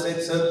commander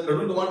said, "Sir,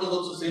 platoon commander is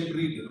also same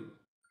breed,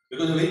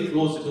 because they're very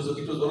close. It was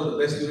one of the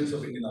best units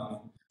of Indian Army."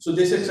 So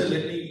they said, "Sir,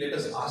 let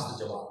us ask the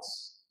Jawans."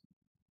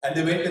 And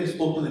they went and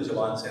spoke to the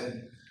Jawans and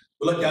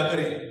बोला क्या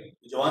करें?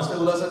 The Jawans ने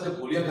बोला, "sir, जब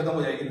गोलियां खत्म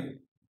हो जाएगी ना,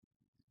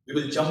 we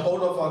will jump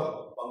out of our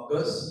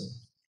bunkers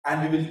and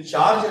we will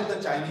charge at the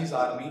Chinese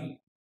army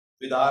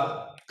with our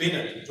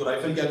bayonet." जो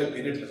rifle के आगे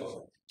bayonet लगा हुआ है.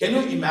 Can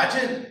you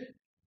imagine?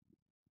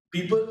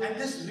 People, and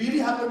this really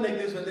happened like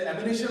this, when the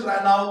ammunition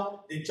ran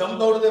out, they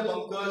jumped out of their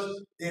bunkers,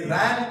 they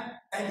ran,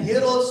 and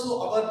here also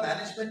our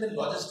management and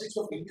logistics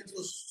of Indians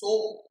was so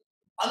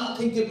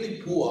unthinkably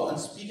poor,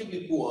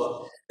 unspeakably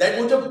poor, that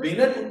वो जब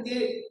bayonet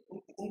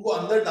उनको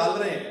अंदर डाल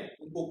रहे हैं,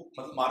 उनको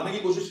मारने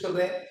की कोशिश कर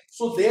रहे हैं,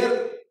 so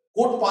their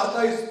coat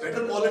parka is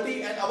better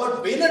quality and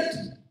our bayonet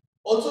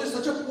also is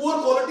such a poor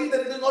quality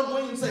that it is not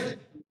going inside.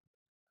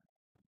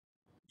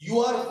 You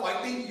are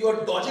fighting, you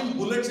are dodging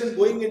bullets and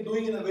going and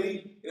doing in a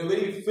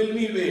very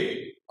filmy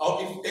way.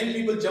 If 10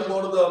 people jump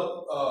out of the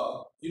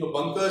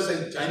bunkers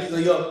and Chinese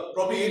are here,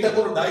 probably 8 are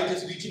going to die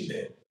just reaching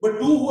there. But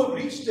 2 who have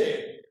reached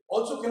there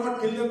also cannot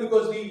kill them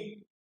because the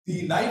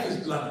knife is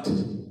blunt.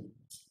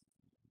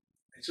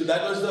 So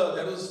that was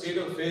the state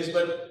of affairs.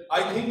 But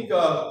I think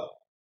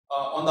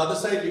on the other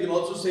side, we can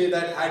also say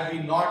that had we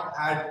not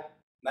had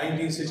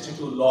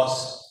 1962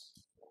 loss,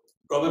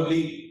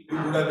 probably we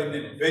would have been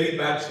in very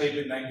bad shape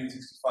in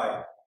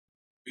 1965,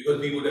 because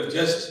we would have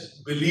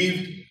just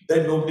believed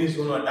that nobody's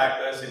going to attack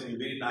us, it'll be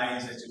very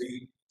nice, it's a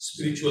very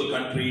spiritual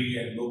country,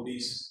 and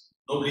nobody's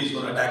going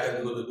to attack us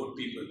because they're good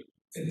people.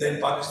 And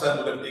then Pakistan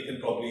would have taken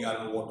probably, I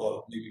don't know what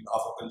all, maybe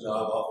half of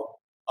Punjab,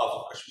 half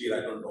of Kashmir,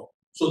 I don't know.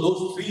 So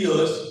those 3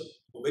 years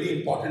were very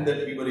important,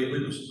 that we were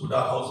able to put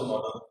our house in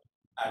order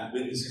and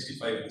win the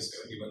 65 and the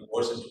 71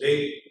 wars. And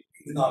today,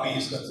 Indian Army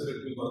is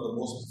considered to be one of the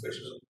most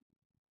professional,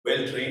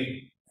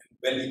 well-trained, and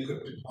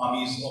well-equipped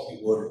armies of the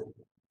world,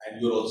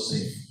 and you're all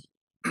safe.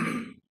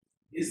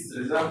 Is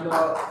Rezang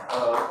part of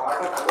our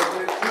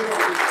territory,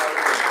 or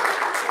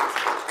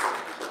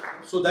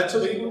is So that's a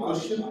very good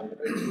question.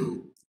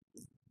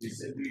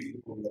 recently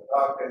to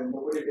Ladakh and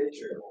nobody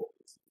mentioned about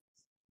it?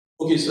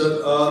 Okay, sir.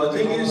 The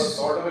thing is,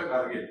 sort of a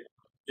target.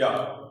 yeah,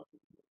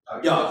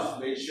 Target Yeah. is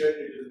mentioned,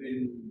 it has been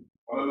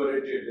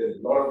commemorated, there's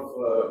a lot of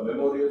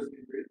memorials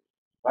been built.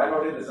 Why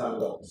not in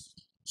Rezang also?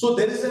 so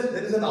there is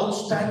an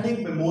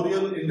outstanding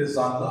memorial in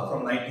Rezangla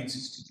from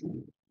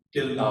 1962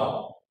 till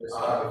now. It's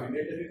part of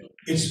Indian territory.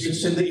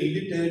 It's in the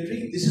Indian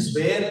territory. This is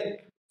where,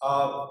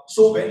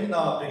 so when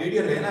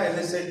Brigadier Rena, as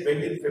I said,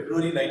 went in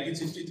February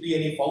 1963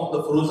 and he found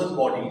the frozen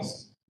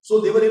bodies, so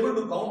they were able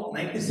to count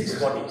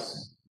 96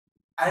 bodies.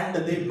 And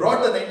they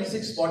brought the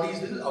 96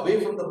 bodies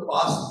away from the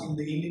past in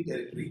the Indian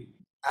territory,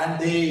 and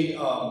they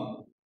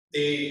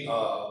did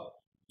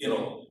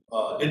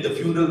the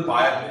funeral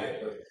pyre there.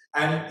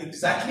 And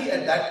exactly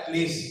at that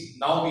place,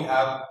 now we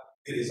have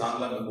the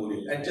Rezangla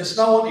Memorial. And just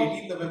now on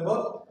 18th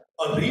November,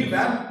 a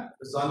revamped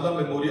Rezangla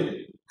Memorial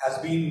has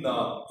been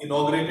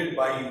inaugurated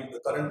by the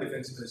current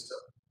Defence Minister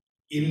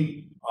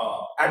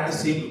at the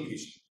same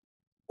location.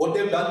 What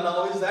they've done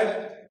now is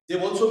that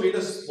they've also made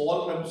a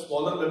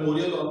smaller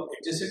memorial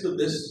adjacent to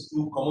this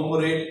to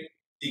commemorate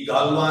the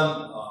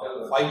Galwan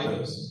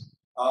fighters,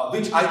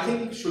 which I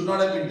think should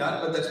not have been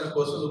done, but that's my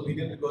personal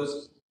opinion,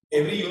 because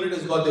every unit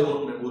has got their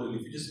own memorial.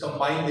 If you just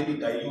combine, they will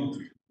dilute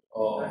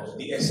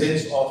the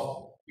essence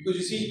of, because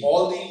you see,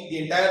 all the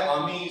entire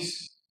army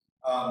is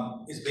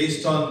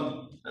based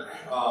on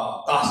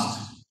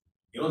caste,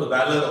 the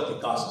valor of the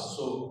caste.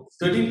 So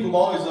 13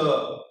 Kumau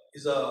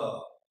is a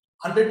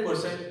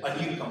 100%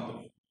 Ahir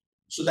company.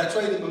 So that's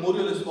why the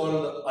memorial is called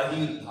the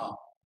Ahir Dham.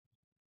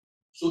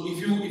 So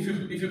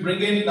if you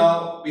bring in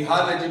now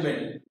Bihar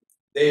regiment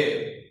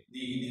there,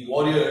 the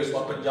warriors,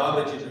 or Punjab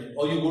regiment,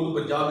 or you go to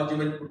Punjab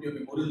regiment, put your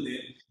memorial there,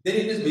 then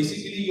it is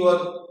basically you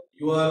are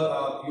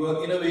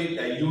in a way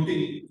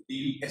diluting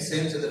the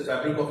essence and the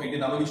fabric of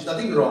Indian Army, which is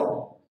nothing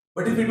wrong.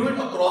 But if you do it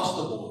across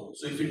the board,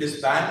 so if you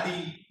disband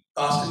the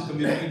caste and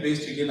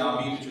community-based Indian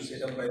Army, which was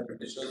set up by the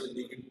Britishers, and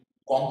make it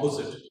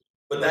composite,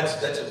 but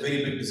that's a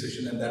very big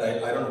decision, and that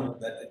I don't know,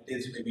 that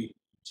entails maybe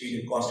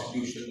change in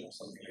constitution or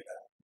something like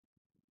that.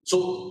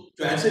 So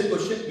to answer your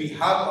question, we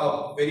have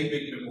a very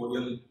big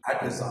memorial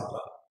at Rezangla.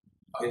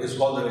 It is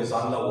called the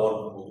Rezangla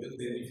War Memorial.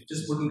 If you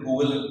just put in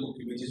Google and put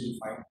images, you'll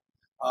find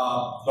a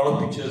lot of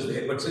pictures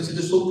there. But since it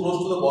is so close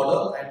to the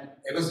border, and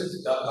ever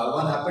since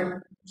Galwan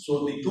happened,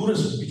 so the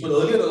tourists, which were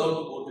earlier allowed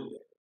to go to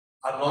there,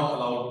 are not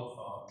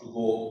allowed to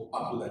go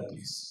up to that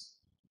place.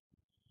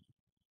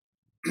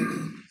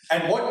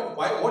 And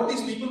what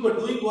these people were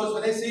doing was,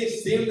 when I say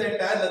save the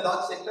entire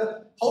Ladakh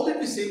sector, how did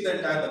we save the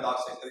entire Ladakh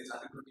sector? These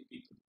 120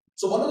 people.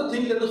 So one of the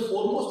things that was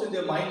foremost in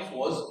their minds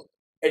was,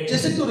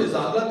 adjacent to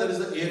Rezangla, there is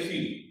an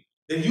airfield.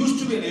 There used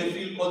to be an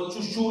airfield called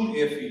Chushul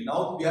airfield.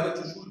 Now we have a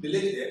Chushul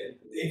village there.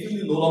 The airfield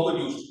is no longer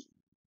used.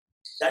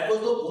 That was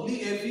the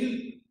only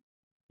airfield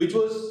which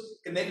was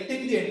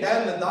connecting the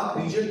entire Ladakh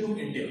region to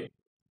India,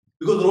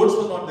 because roads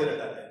were not there at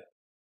that time.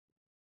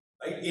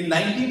 Right? In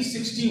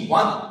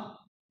 1961,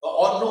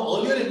 or no,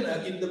 earlier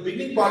in the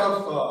beginning part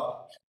of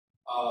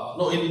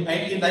in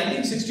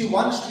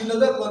 1961,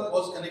 Srinagar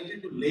was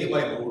connected to Leh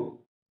by road,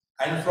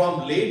 and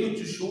from Leh to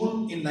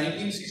Chushul in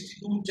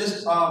 1962,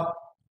 just a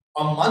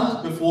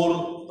month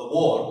before the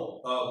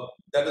war,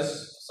 that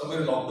is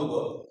somewhere in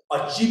October,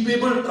 a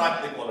jeepable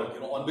track, they call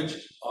it, on which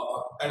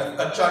kind of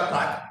kacha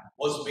track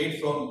was made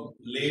from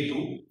Leh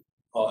to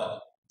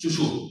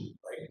Chushul,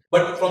 right?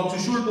 But from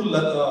Chushul to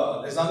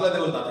Rezangla,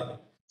 there was nothing.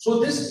 So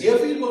this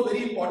airfield was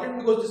very important,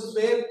 because this is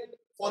where,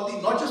 for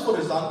the not just for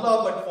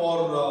Rezangla, but for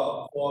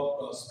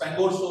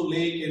Spangorso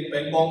Lake and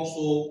Pengong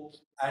So,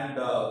 and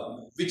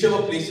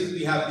whichever places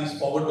we have these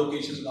forward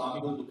locations, the army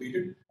was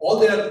located, all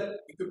their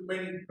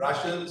equipment,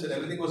 rations, and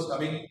everything was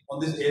coming on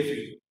this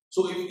airfield.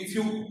 So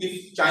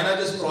if China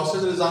just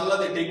crosses Rezangla,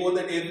 they take over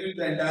that airfield,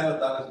 the entire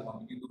Ladakh is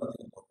gone. You can do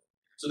nothing about it.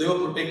 So they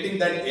were protecting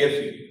that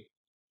airfield,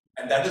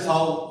 and that is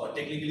how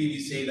technically we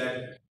say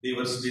that they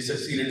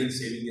succeeded in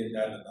saving the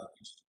entire Ladakh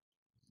region.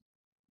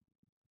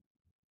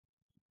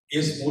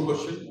 Yes, more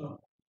question?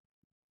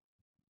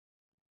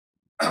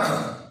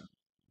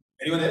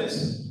 Anyone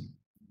else?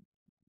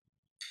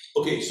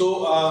 Okay,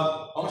 so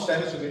how much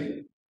time is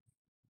remaining?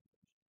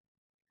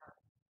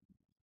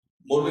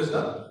 More is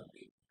done?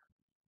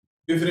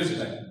 We finished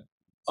the time.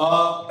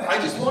 I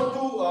just want to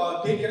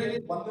can I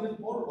take 1 minute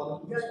more?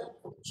 1 minute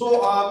more? So,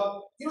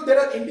 there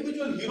are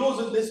individual heroes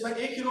in this. मैं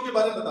एक hero के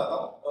बारे में बताता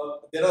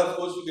हूँ. There are, of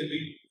course, you can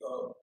read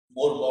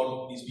more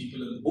about these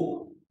people in the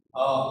book.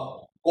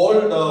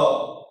 Called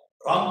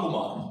Ram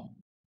Kumar,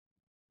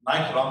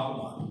 Naik Ram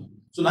Kumar.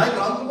 So Naik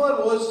Ram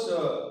Kumar was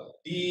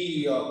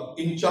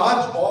in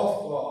charge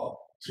of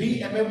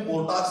 3mm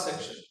mortar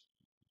section.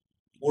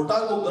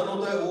 Mortar वो gun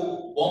होता है, वो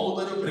bomb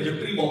होता है जो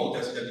trajectory bomb होता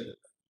है ऐसे.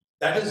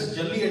 That is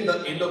generally at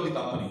the end of the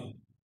company.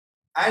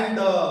 And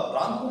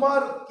Ram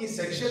Kumar की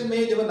section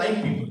में there were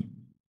 9 people,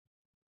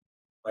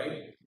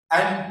 right?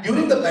 And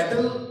during the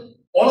battle,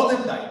 all of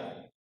them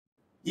died.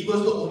 He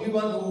was the only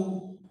one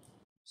who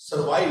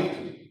survived,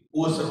 who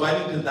was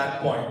surviving till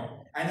that point.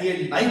 And he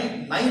had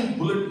nine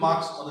bullet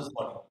marks on his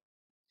body.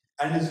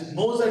 And his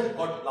nose had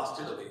got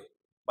blasted away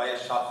by a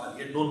sharpner.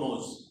 He had no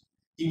nose.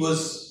 He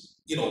was,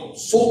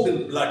 soaked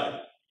in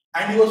blood.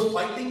 And he was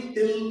fighting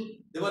till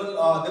there were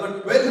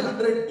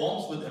 1,200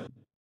 bombs with him.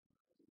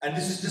 And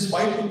this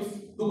fight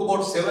took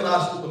about 7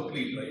 hours to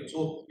complete, right?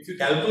 So if you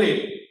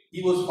calculate,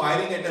 he was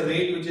firing at a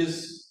rate which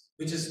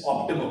is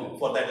optimum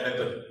for that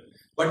weapon.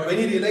 But when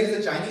he realized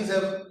the Chinese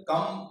have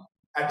come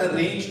at a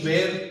range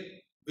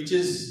which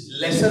is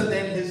lesser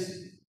than his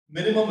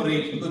minimum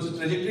range, because it's a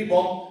trajectory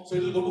bomb, so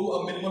it will go to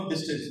a minimum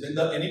distance. When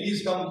the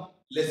enemies come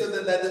lesser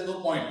than that, there's no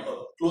point,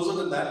 or closer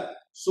than that.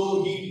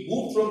 So he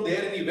moved from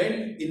there and he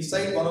went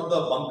inside one of the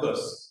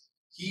bunkers.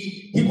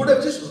 He could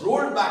have just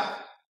rolled back.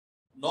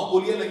 No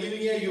goliyan lagi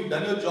hui hai, you've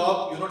done your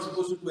job, you're not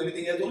supposed to do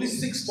anything else. Only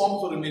 6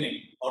 bombs were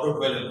remaining out of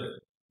 1,200.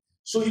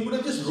 So he could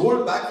have just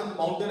rolled back from the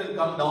mountain and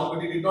come down,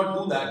 but he did not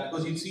do that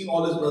because he'd seen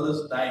all his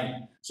brothers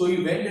dying. So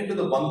he went into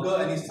the bunker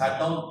and he sat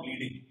down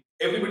bleeding.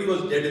 Everybody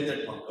was dead in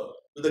that bunker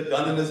with a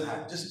gun in his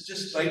hand.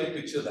 Just try to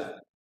picture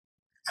that.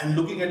 And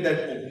looking at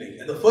that opening.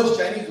 And the first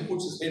Chinese who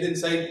puts his head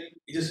inside,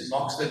 he just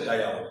knocks that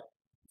guy out.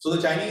 So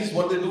the Chinese,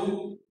 what they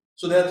do,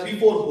 so there are 3-4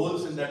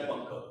 holes in that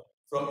bunker.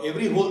 From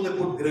every hole they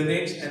put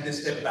grenades and they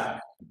step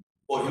back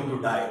for him to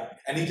die.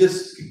 And he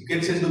just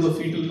gets into the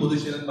fetal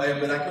position, and by a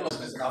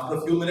miraculousness, and after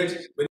a few minutes,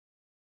 when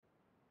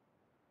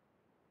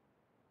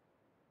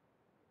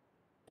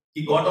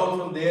he got out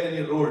from there and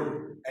he rolled.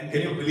 And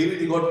can you believe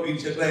it? He got Veer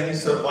Chakra and he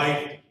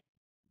survived.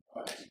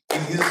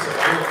 He's a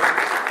survivor.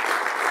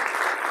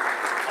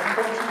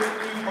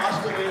 Unfortunately, he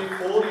passed away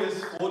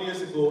 4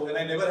 years ago, and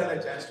I never had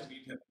a chance to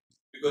meet him.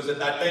 Because at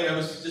that time I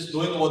was just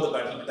knowing about the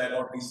battle, but I had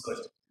not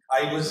researched.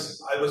 I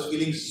was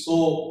feeling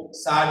so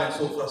sad and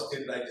so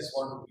frustrated. I just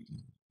wanted to meet him.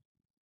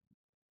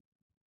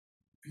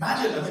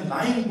 Imagine,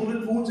 9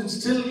 bullet wounds and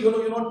still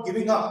you're not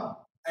giving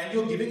up. And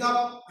you're giving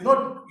up,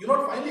 you're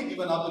not finally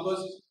given up,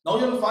 because now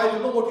you're on fire,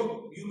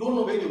 you don't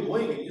know where you're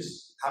going. You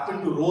just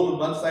happen to roll on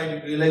one side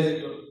and realize that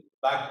you're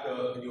back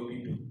with your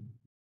people.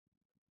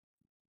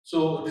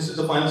 So this is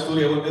the final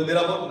story I want to tell. There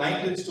are about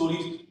 9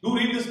 stories. Do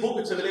read this book.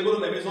 It's available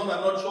on Amazon.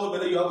 I'm not sure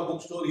whether you have a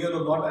bookstore here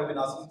or not. I've been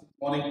asking this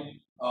morning.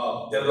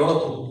 There are a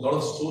lot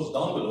of stores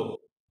down below,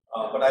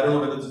 but I don't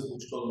know whether this is a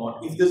bookstore or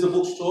not. If there's a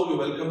bookstore, you're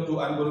welcome to.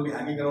 I'm going to be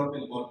hanging around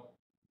till about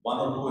 1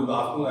 or 2 in the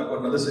afternoon. I've got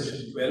another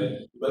session at 12.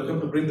 You're welcome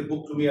to bring the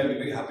book to me. I'll be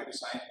very happy to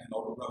sign and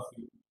autograph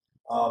you.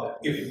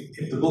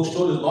 If the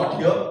bookstore is not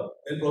here,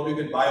 then probably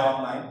you can buy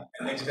online.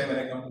 And next time when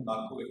I come to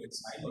Nagpur, I can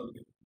sign, or you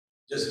can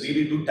just read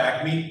it. Do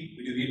tag me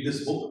when you read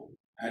this book,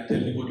 and tell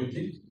me what you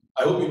think.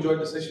 I hope you enjoyed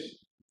the session.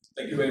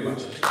 Thank you very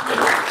much.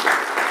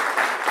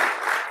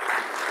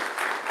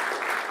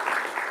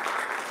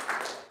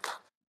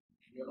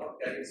 You're not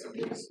carrying some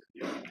books.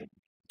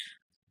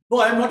 No,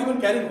 I am not even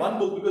carrying one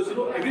book because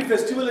every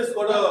festival has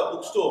got a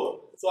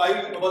bookstore. So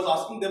I was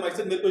asking them. I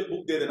said, "मेरे को एक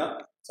book दे देना,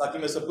 ताकि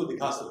मैं सबको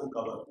दिखा सकूं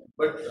cover."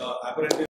 But apparently.